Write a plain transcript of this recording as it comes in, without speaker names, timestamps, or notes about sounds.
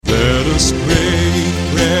us break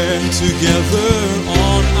bread together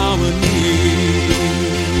on our knees.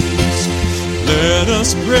 Let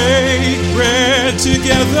us break bread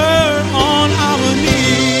together on our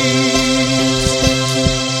knees.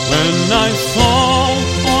 When I fall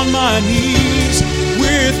on my knees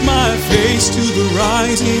with my face to the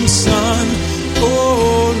rising sun,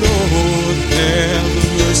 oh Lord, have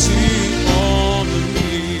mercy on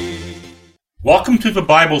me. Welcome to The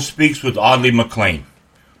Bible Speaks with Audley McLean.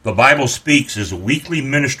 The Bible Speaks is a weekly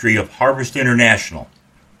ministry of Harvest International.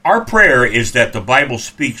 Our prayer is that The Bible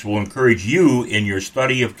Speaks will encourage you in your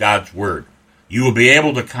study of God's Word. You will be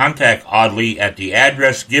able to contact Audley at the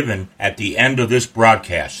address given at the end of this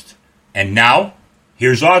broadcast. And now,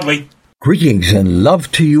 here's Audley. Greetings and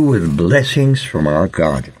love to you with blessings from our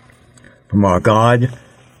God. From our God,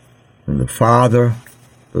 from the Father,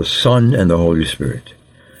 the Son, and the Holy Spirit.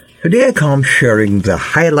 Today I come sharing the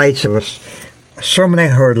highlights of a sermon I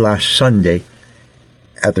heard last Sunday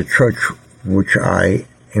at the church in which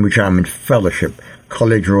I'm in fellowship,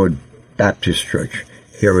 College Road Baptist Church,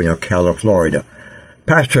 here in Ocala, Florida.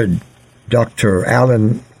 Pastor Dr.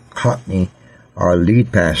 Alan Hotney, our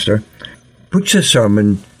lead pastor, preached a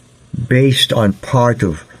sermon based on part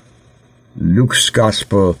of Luke's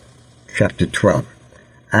Gospel, chapter 12.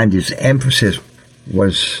 And his emphases,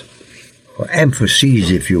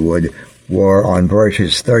 if you would, were on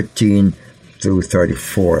verses 13 through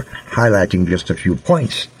 34, highlighting just a few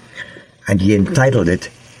points. And he entitled it,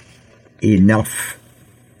 Enough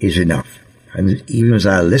is Enough. And even as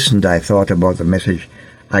I listened, I thought about the message.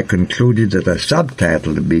 I concluded that the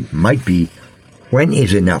subtitle might be, When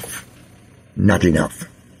is Enough Not Enough?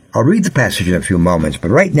 I'll read the passage in a few moments,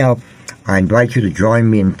 but right now I invite you to join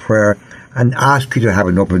me in prayer and ask you to have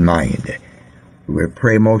an open mind. We will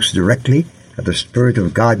pray most directly that the Spirit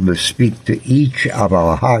of God will speak to each of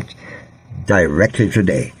our hearts directly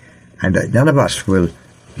today, and that none of us will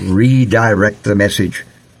redirect the message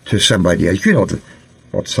to somebody else. You know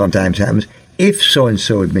what sometimes happens. If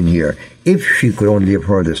so-and-so had been here, if she could only have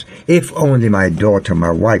heard us, if only my daughter, my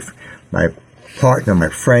wife, my partner, my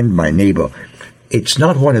friend, my neighbor. It's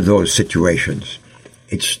not one of those situations.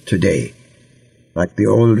 It's today. Like the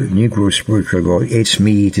old Negro spiritual goal, it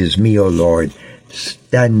is me, O Lord,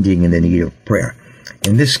 standing in the need of prayer.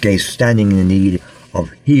 In this case, standing in the need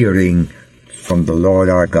of hearing from the Lord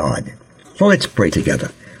our God. So let's pray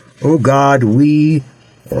together. O God,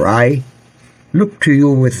 I, look to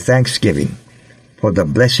you with thanksgiving for the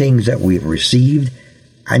blessings that we've received,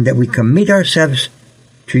 and that we commit ourselves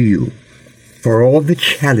to you for all the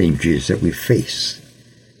challenges that we face,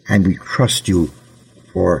 and we trust you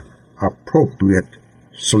for appropriate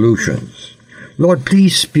solutions. Lord,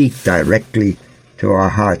 please speak directly to our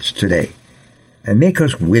hearts today, and make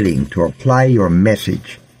us willing to apply your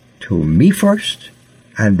message to me first,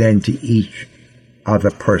 and then to each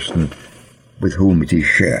other person with whom it is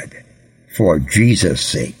shared. For Jesus'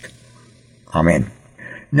 sake. Amen.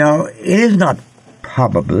 Now, it is not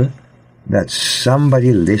probable that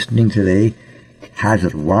somebody listening today has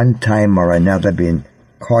at one time or another been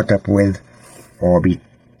caught up with or be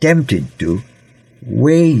tempted to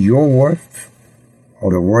weigh your worth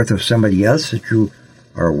or the worth of somebody else that you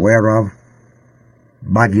are aware of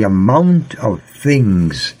by the amount of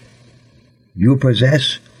things you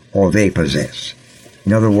possess or they possess.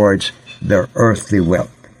 In other words, their earthly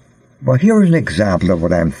wealth. But here is an example of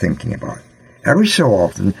what I'm thinking about. Every so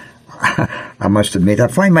often, I must admit, I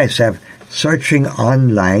find myself searching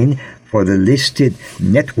online for the listed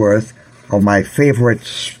net worth of my favorite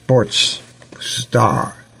sports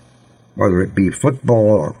star, whether it be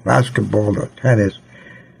football or basketball or tennis.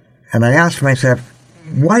 And I ask myself,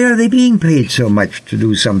 why are they being paid so much to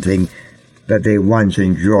do something that they once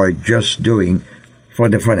enjoyed just doing for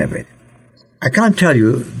the fun of it? I can't tell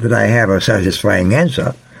you that I have a satisfying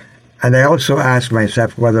answer, and I also ask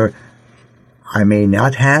myself whether I may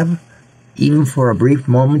not have, even for a brief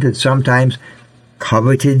moment, and sometimes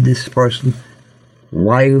coveted this person.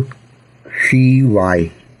 Why she,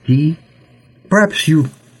 why he? Perhaps you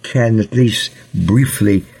can at least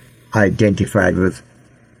briefly identify with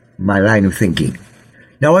my line of thinking.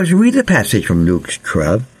 Now, as you read the passage from Luke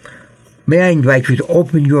 12, may I invite you to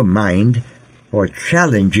open your mind for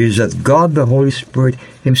challenges that God the Holy Spirit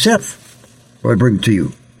Himself will bring to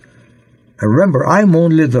you. And remember, I'm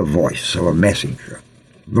only the voice of a messenger.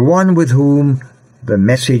 The one with whom the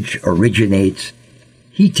message originates,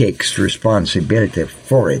 he takes responsibility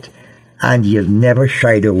for it, and he has never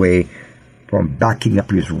shied away from backing up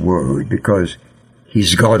his word, because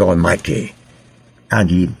he's God Almighty, and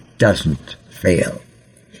he doesn't fail.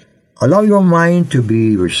 Allow your mind to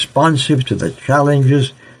be responsive to the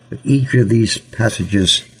challenges that each of these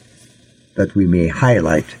passages that we may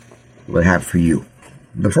highlight will have for you.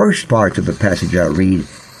 The first part of the passage I'll read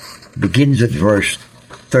begins at verse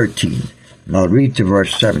 13, and I'll read to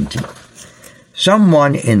verse 17.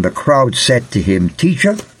 Someone in the crowd said to him,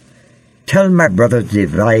 "Teacher, tell my brother to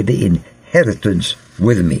divide the inheritance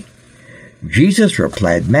with me." Jesus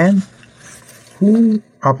replied, "Man, who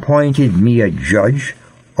appointed me a judge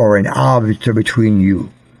or an arbiter between you?"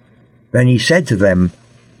 Then he said to them,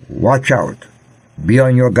 "Watch out. Be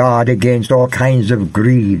on your guard against all kinds of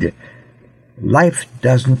greed. Life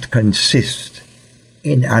doesn't consist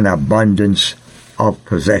in an abundance of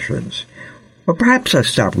possessions." But perhaps I'll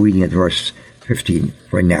stop reading at verse 15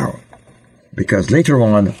 for now, because later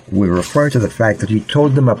on we'll refer to the fact that he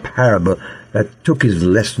told them a parable that took his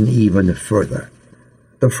lesson even further.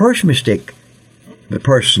 The first mistake the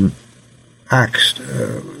person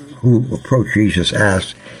who approached Jesus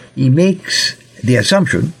asked, he makes the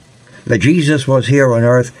assumption that Jesus was here on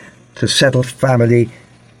earth to settle family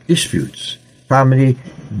disputes, family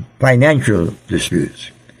financial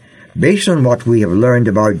disputes. Based on what we have learned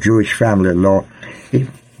about Jewish family law, it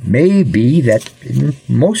may be that,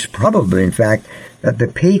 most probably in fact, that the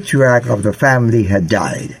patriarch of the family had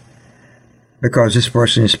died, because this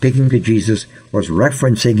person speaking to Jesus was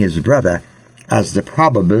referencing his brother as the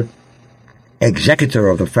probable executor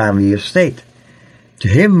of the family estate. To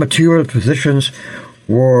him, material possessions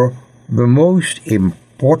were the most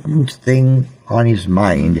important thing on his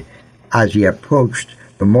mind as he approached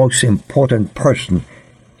the most important person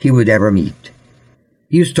he would ever meet.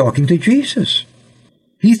 He was talking to Jesus.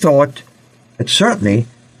 He thought that certainly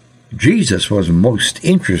Jesus was most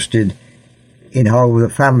interested in how the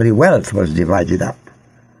family wealth was divided up.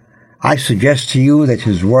 I suggest to you that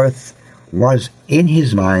his worth was in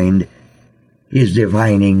his mind, his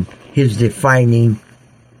defining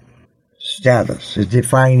status, his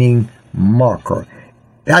defining marker.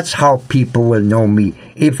 That's how people will know me,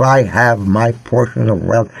 if I have my portion of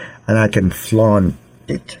wealth and I can flaunt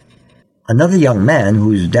it. Another young man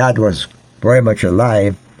whose dad was very much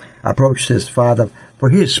alive approached his father for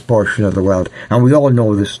his portion of the wealth, and we all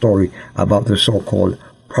know the story about the so-called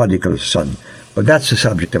prodigal son. But that's the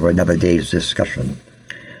subject of another day's discussion.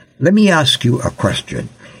 Let me ask you a question.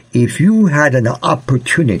 If you had an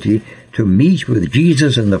opportunity to meet with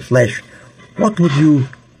Jesus in the flesh, what would you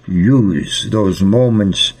use those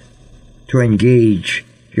moments to engage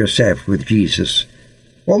yourself with Jesus?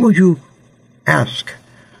 What would you ask?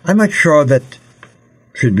 I'm not sure that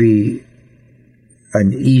should be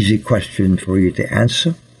an easy question for you to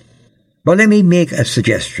answer, but let me make a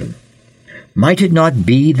suggestion. Might it not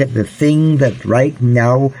be that the thing that right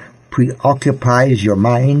now preoccupies your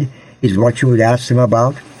mind is what you would ask him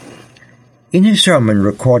about? In his sermon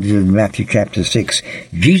recorded in Matthew chapter 6,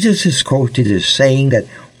 Jesus is quoted as saying that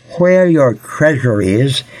where your treasure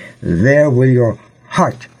is, there will your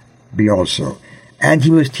heart be also. And he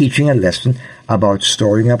was teaching a lesson about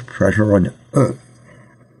storing up treasure on earth,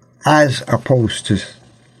 as opposed to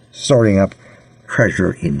storing up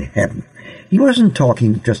treasure in heaven. He wasn't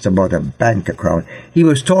talking just about a bank account. He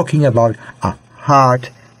was talking about a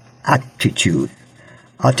heart attitude.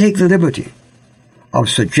 I'll take the liberty of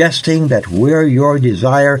suggesting that where your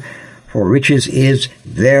desire for riches is,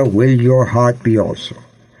 there will your heart be also.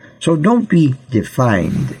 So don't be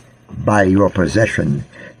defined by your possessions.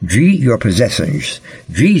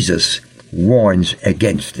 Jesus warns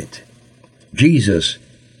against it. Jesus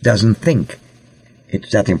doesn't think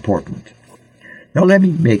it's that important. Now let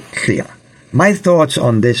me make clear my thoughts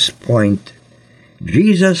on this point.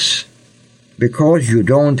 Jesus, because you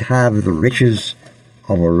don't have the riches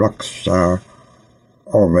of a rock star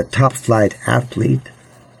or a top-flight athlete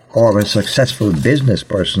or a successful business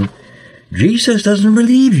person, Jesus doesn't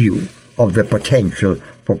relieve you of the potential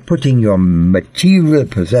for putting your material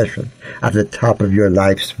possession at the top of your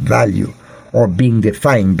life's value or being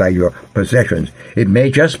defined by your possessions. It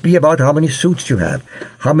may just be about how many suits you have,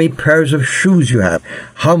 how many pairs of shoes you have,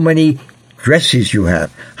 how many dresses you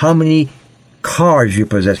have, how many cars you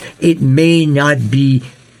possess. It may not be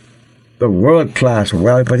the world-class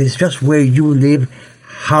wealth, but it's just where you live,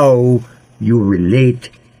 how you relate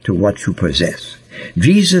to what you possess.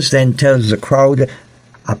 Jesus then tells the crowd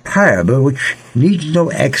a parable which needs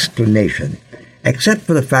no explanation, except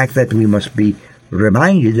for the fact that we must be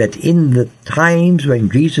reminded that in the times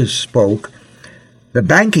when Jesus spoke, the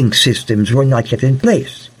banking systems were not yet in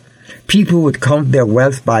place. People would count their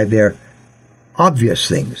wealth by their obvious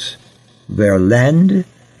things, their land,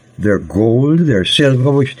 their gold, their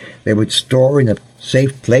silver, which they would store in a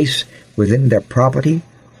safe place within their property,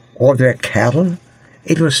 or their cattle.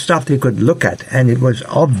 It was stuff they could look at, and it was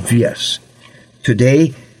obvious.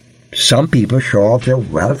 Today, Some people show off their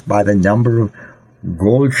wealth by the number of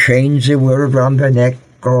gold chains they wear around their neck,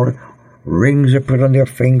 or rings they put on their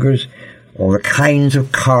fingers, or the kinds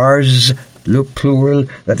of cars, plural,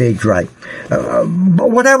 that they drive.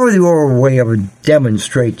 But whatever your way of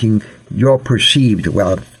demonstrating your perceived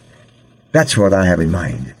wealth, that's what I have in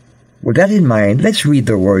mind. With that in mind, let's read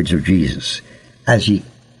the words of Jesus as he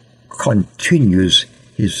continues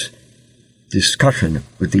his discussion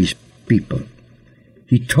with these people.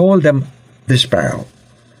 He told them this parable.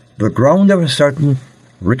 The ground of a certain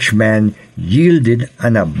rich man yielded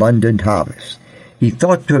an abundant harvest. He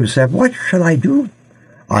thought to himself, what shall I do?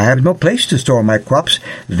 I have no place to store my crops.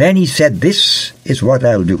 Then he said, this is what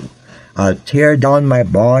I'll do. I'll tear down my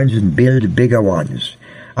barns and build bigger ones,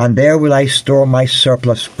 and there will I store my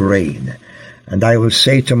surplus grain. And I will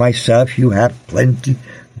say to myself, you have plenty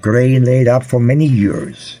grain laid up for many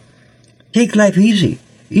years. Take life easy,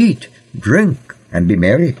 eat, drink, and be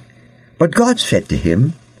merry. But God said to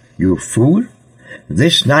him, you fool,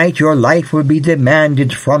 this night your life will be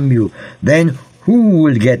demanded from you. Then who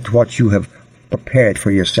will get what you have prepared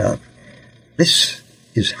for yourself? This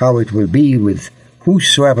is how it will be with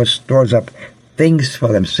whosoever stores up things for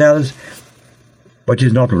themselves, but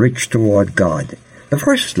is not rich toward God. The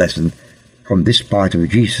first lesson from this part of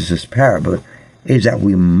Jesus' parable is that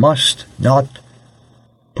we must not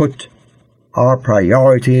put our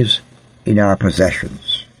priorities in our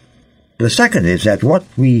possessions. The second is that what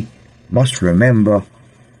we must remember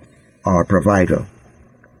our provider.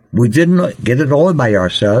 We didn't get it all by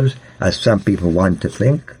ourselves, as some people want to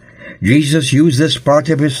think. Jesus used this part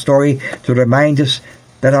of his story to remind us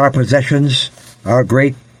that our possessions, our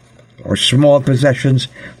great or small possessions,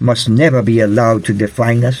 must never be allowed to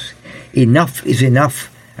define us. Enough is enough,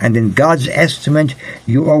 and in God's estimate,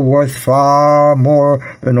 you are worth far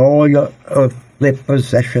more than all your earthly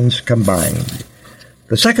possessions combined.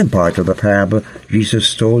 The second part of the parable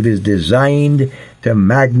Jesus told is designed to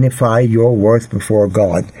magnify your worth before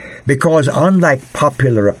God, because unlike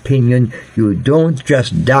popular opinion, you don't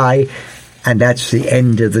just die and that's the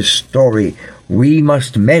end of the story. We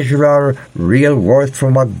must measure our real worth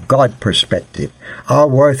from a God perspective. Our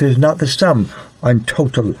worth is not the sum and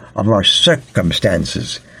total of our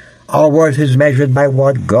circumstances. Our worth is measured by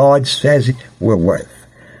what God says we're worth.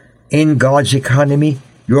 In God's economy,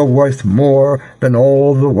 you're worth more than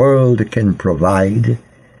all the world can provide.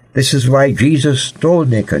 This is why Jesus told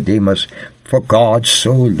Nicodemus, for God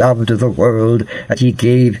so loved the world that he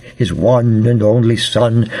gave his one and only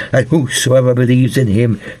Son, that whosoever believes in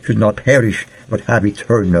him should not perish, but have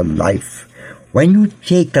eternal life. When you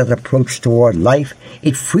take that approach toward life,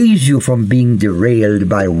 it frees you from being derailed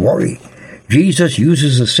by worry. Jesus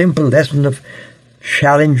uses a simple lesson of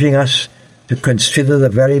challenging us to consider the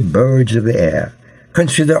very birds of the air.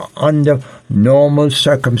 Consider under normal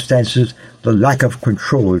circumstances the lack of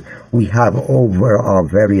control we have over our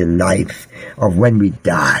very life of when we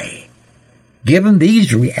die. Given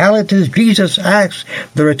these realities, Jesus asks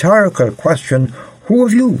the rhetorical question, who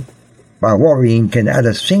of you, by worrying, can add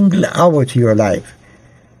a single hour to your life?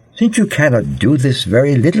 Since you cannot do this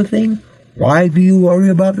very little thing, why do you worry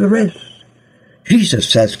about the rest? Jesus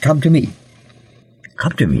says, come to me.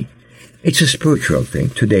 Come to me. It's a spiritual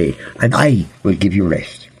thing today, and I will give you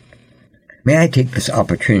rest. May I take this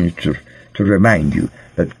opportunity to remind you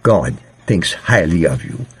that God thinks highly of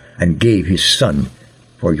you and gave his Son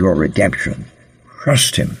for your redemption.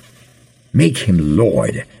 Trust him, make him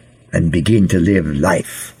Lord, and begin to live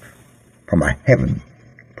life from a heaven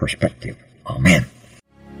perspective. Amen.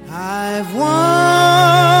 I've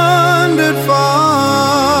wandered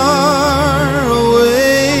far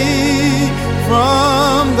away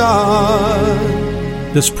from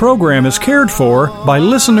God. This program is cared for by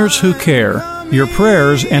listeners who care. Your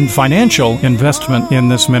prayers and financial investment in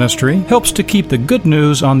this ministry helps to keep the good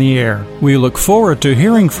news on the air. We look forward to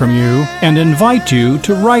hearing from you and invite you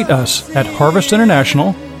to write us at Harvest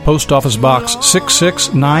International, Post Office Box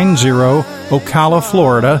 6690, Ocala,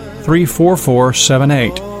 Florida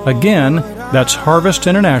 34478. Again, that's Harvest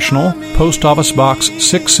International, Post Office Box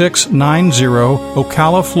 6690,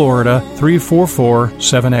 Ocala, Florida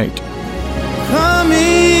 34478.